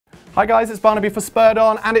Hi guys, it's Barnaby for Spurred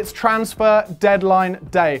On, and it's transfer deadline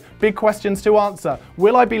day. Big questions to answer.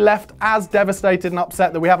 Will I be left as devastated and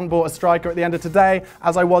upset that we haven't bought a striker at the end of today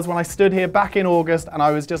as I was when I stood here back in August and I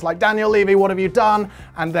was just like, Daniel Levy, what have you done?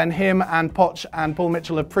 And then him and Poch and Paul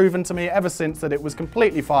Mitchell have proven to me ever since that it was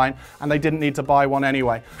completely fine and they didn't need to buy one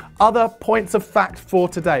anyway. Other points of fact for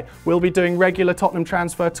today. We'll be doing regular Tottenham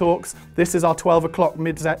transfer talks. This is our 12 o'clock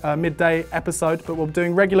midday episode, but we'll be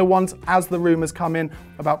doing regular ones as the rumours come in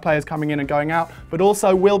about players coming in and going out. But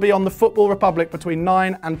also we'll be on the Football Republic between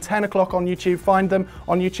 9 and 10 o'clock on YouTube. Find them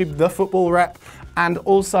on YouTube, The Football Rep, and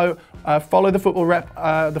also follow the Football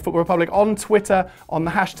Republic on Twitter on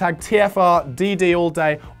the hashtag TFRDD all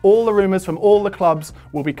day. All the rumours from all the clubs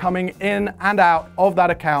will be coming in and out of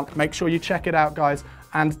that account. Make sure you check it out, guys,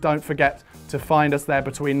 and don't forget to find us there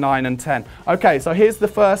between 9 and 10. Okay, so here's the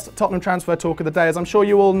first Tottenham transfer talk of the day. As I'm sure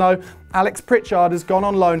you all know, Alex Pritchard has gone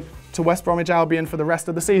on loan to West Bromwich Albion for the rest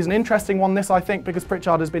of the season. Interesting one this, I think, because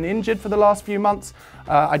Pritchard has been injured for the last few months.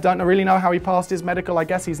 I don't really know how he passed his medical. I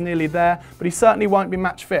guess he's nearly there, but he certainly won't be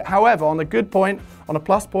match fit. However, on a good point, on a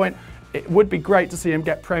plus point, it would be great to see him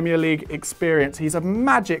get Premier League experience. He's a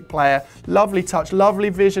magic player, lovely touch, lovely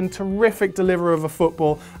vision, terrific deliverer of a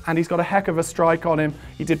football, and he's got a heck of a strike on him.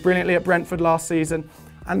 He did brilliantly at Brentford last season.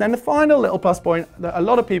 And then the final little plus point that a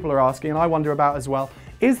lot of people are asking, and I wonder about as well,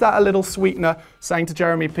 is that a little sweetener saying to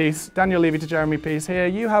Jeremy Peace, Daniel Levy to Jeremy Peace, here,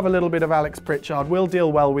 you have a little bit of Alex Pritchard, we'll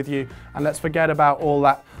deal well with you, and let's forget about all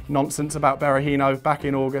that nonsense about Berahino back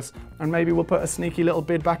in August, and maybe we'll put a sneaky little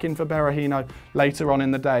bid back in for Berahino later on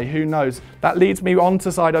in the day, who knows. That leads me on to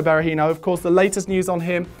Saido Berahino. Of course, the latest news on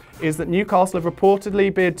him is that Newcastle have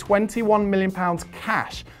reportedly bid £21 million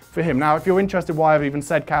cash for him. Now, if you're interested why I've even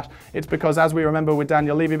said cash, it's because, as we remember with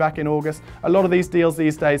Daniel Levy back in August, a lot of these deals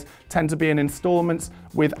these days tend to be in instalments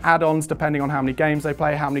with add-ons depending on how many games they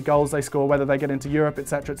play, how many goals they score, whether they get into Europe,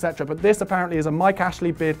 etc., etc. But this apparently is a Mike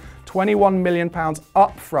Ashley bid, £21 million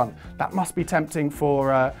up front. That must be tempting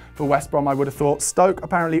for West Brom, I would have thought. Stoke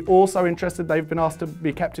apparently also interested. They've been asked to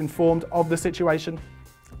be kept informed of the situation.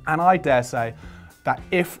 And I dare say that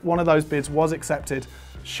if one of those bids was accepted,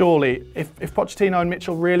 surely, if Pochettino and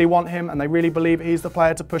Mitchell really want him and they really believe he's the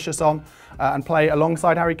player to push us on and play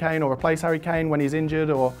alongside Harry Kane or replace Harry Kane when he's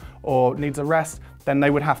injured or needs a rest, then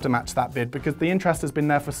they would have to match that bid because the interest has been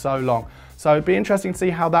there for so long. So it'd be interesting to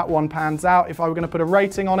see how that one pans out. If I were going to put a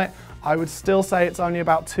rating on it, I would still say it's only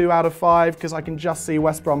about 2 out of 5 because I can just see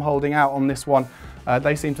West Brom holding out on this one.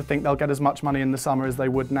 They seem to think they'll get as much money in the summer as they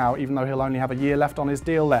would now, even though he'll only have a year left on his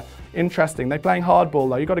deal there. Interesting. They're playing hardball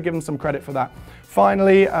though. You've got to give them some credit for that.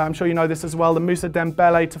 Finally, I'm sure you know this as well, the Moussa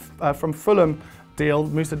Dembele from Fulham deal,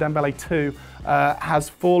 Moussa Dembele 2, has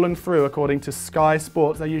fallen through according to Sky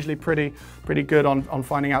Sports. They're usually pretty good on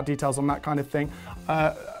finding out details on that kind of thing.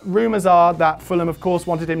 Rumours are that Fulham, of course,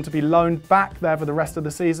 wanted him to be loaned back there for the rest of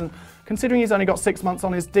the season. Considering he's only got 6 months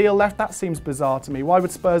on his deal left, that seems bizarre to me. Why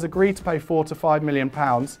would Spurs agree to pay £4 to £5 million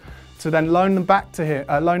to then loan him back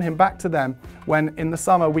to them when in the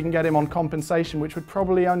summer we can get him on compensation, which would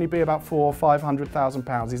probably only be about £400,000 or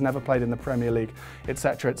 £500,000. He's never played in the Premier League,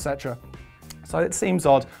 etc., etc. So it seems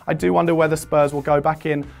odd. I do wonder whether Spurs will go back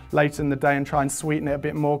in later in the day and try and sweeten it a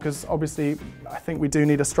bit more, because obviously I think we do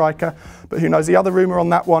need a striker, but who knows. The other rumour on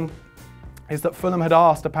that one is that Fulham had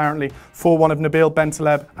asked apparently for one of Nabil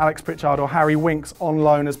Bentaleb, Alex Pritchard or Harry Winks on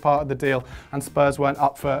loan as part of the deal, and Spurs weren't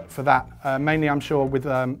up for that. Mainly, I'm sure, with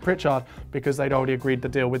Pritchard because they'd already agreed the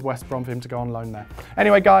deal with West Brom for him to go on loan there.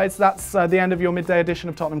 Anyway, guys, that's the end of your midday edition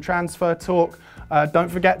of Tottenham Transfer Talk. Don't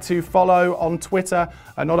forget to follow on Twitter,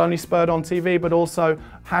 not only Spurred On TV, but also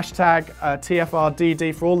hashtag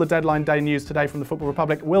TFRDD for all the deadline day news today from the Football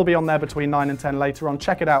Republic. We'll be on there between 9 and 10 later on.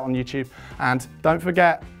 Check it out on YouTube. And don't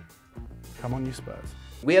forget, come on, you Spurs.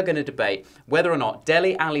 We are going to debate whether or not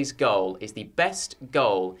Dele Alli's goal is the best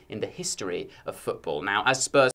goal in the history of football. Now, as Spurs